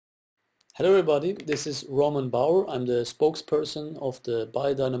Hello everybody, this is Roman Bauer. I'm the spokesperson of the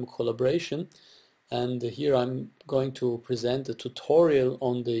BioDynaMo collaboration, and here I'm going to present a tutorial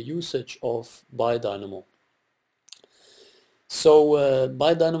on the usage of BioDynaMo. So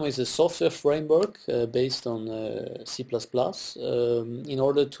BioDynaMo is a software framework based on C++ in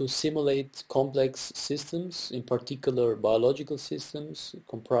order to simulate complex systems, in particular biological systems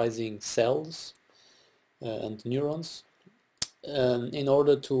comprising cells and neurons, in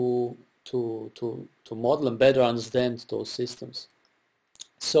order to model and better understand those systems.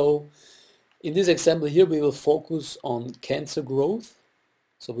 So in this example here we will focus on cancer growth.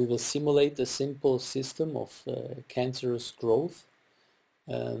 So we will simulate a simple system of cancerous growth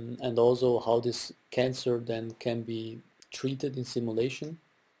and also how this cancer then can be treated in simulation.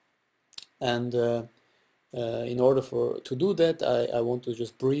 And in order to do that, I want to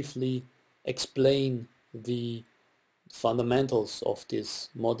just briefly explain the fundamentals of this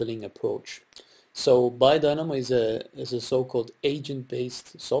modeling approach. So BioDynaMo is a so-called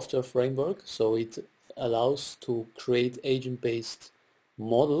agent-based software framework, so it allows to create agent-based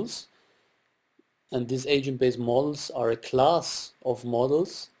models, and these agent-based models are a class of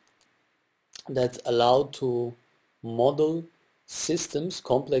models that allow to model systems,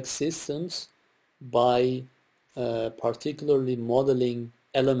 complex systems, by particularly modeling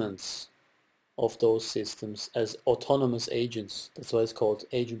elements of those systems as autonomous agents. That's why it's called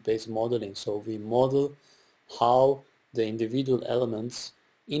agent-based modeling. So we model how the individual elements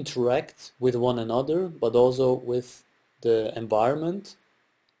interact with one another, but also with the environment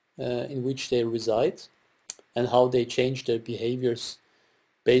in which they reside, and how they change their behaviors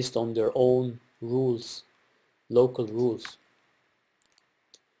based on their own rules, local rules.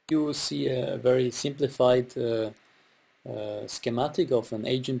 You will see a very simplified schematic of an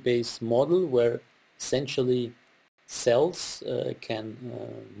agent-based model where essentially cells can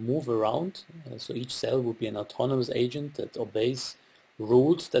move around. So each cell would be an autonomous agent that obeys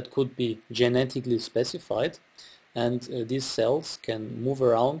rules that could be genetically specified, and these cells can move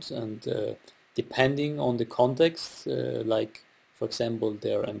around, and depending on the context, like for example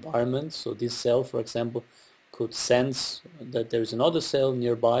their environment. So this cell, for example, could sense that there is another cell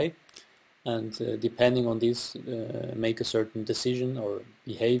nearby, and depending on this make a certain decision or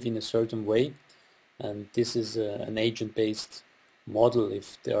behave in a certain way. And this is an agent-based model.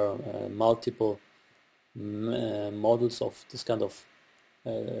 If there are multiple models of this kind of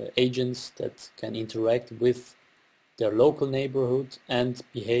agents that can interact with their local neighborhood and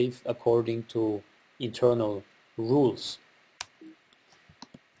behave according to internal rules.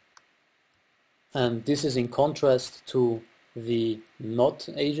 And this is in contrast to the not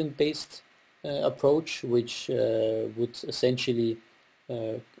agent-based approach, which would essentially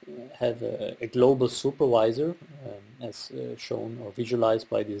have a global supervisor, as shown or visualized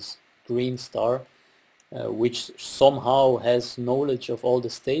by this green star, which somehow has knowledge of all the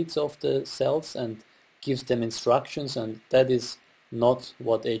states of the cells and gives them instructions. And that is not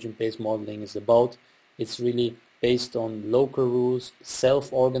what agent-based modeling is about. It's really based on local rules,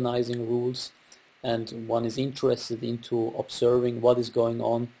 self-organizing rules, and one is interested into observing what is going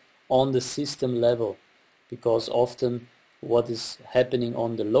on the system level, because often what is happening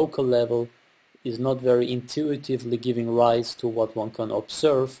on the local level is not very intuitively giving rise to what one can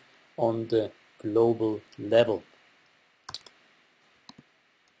observe on the global level.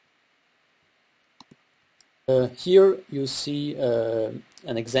 Here you see an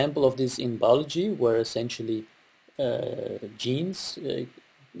example of this in biology, where essentially genes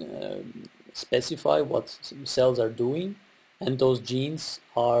specify what cells are doing, and those genes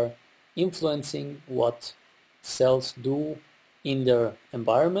are influencing what cells do in their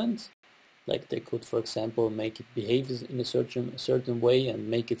environment. Like they could, for example, make it behave in a certain way and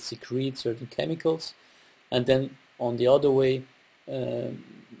make it secrete certain chemicals. And then on the other way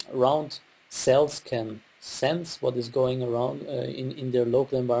around, cells can sense what is going around in their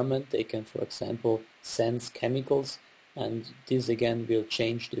local environment. They can, for example, sense chemicals, and this again will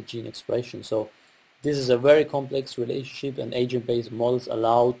change the gene expression. So this is a very complex relationship, and agent-based models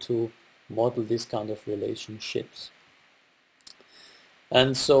allow to model this kind of relationships.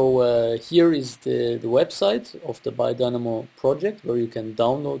 And so here is the website of the BioDynaMo project, where you can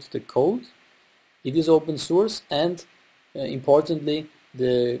download the code. It is open source, and importantly,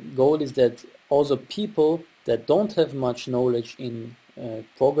 the goal is that also people that don't have much knowledge in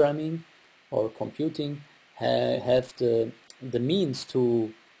programming or computing have the means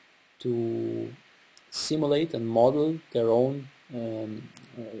to simulate and model their own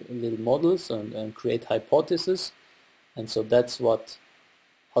little models and create hypotheses. And so that's what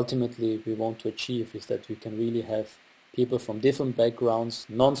ultimately we want to achieve, is that we can really have people from different backgrounds,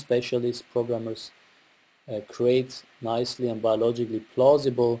 non-specialist programmers, create nicely and biologically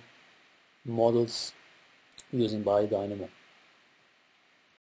plausible models using BioDynaMo.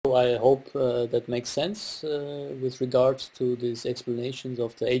 So I hope that makes sense with regards to these explanations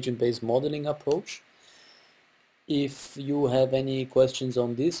of the agent-based modeling approach. If you have any questions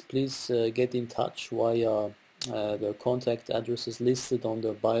on this, please get in touch via the contact addresses listed on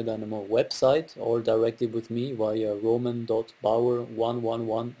the BioDynaMo website or directly with me via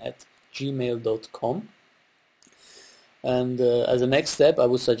roman.bauer111@gmail.com. And as a next step, I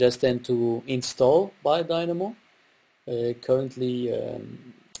would suggest then to install BioDynaMo. Currently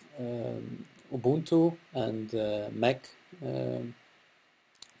Ubuntu and Mac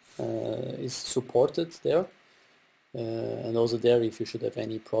is supported there. And also there, if you should have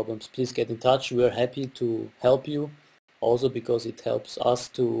any problems, please get in touch. We are happy to help you, also because it helps us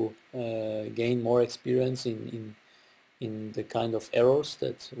to gain more experience in the kind of errors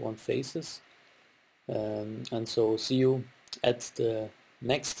that one faces. And so see you at the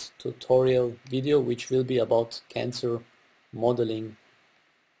next tutorial video, which will be about cancer modeling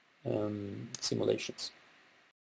simulations.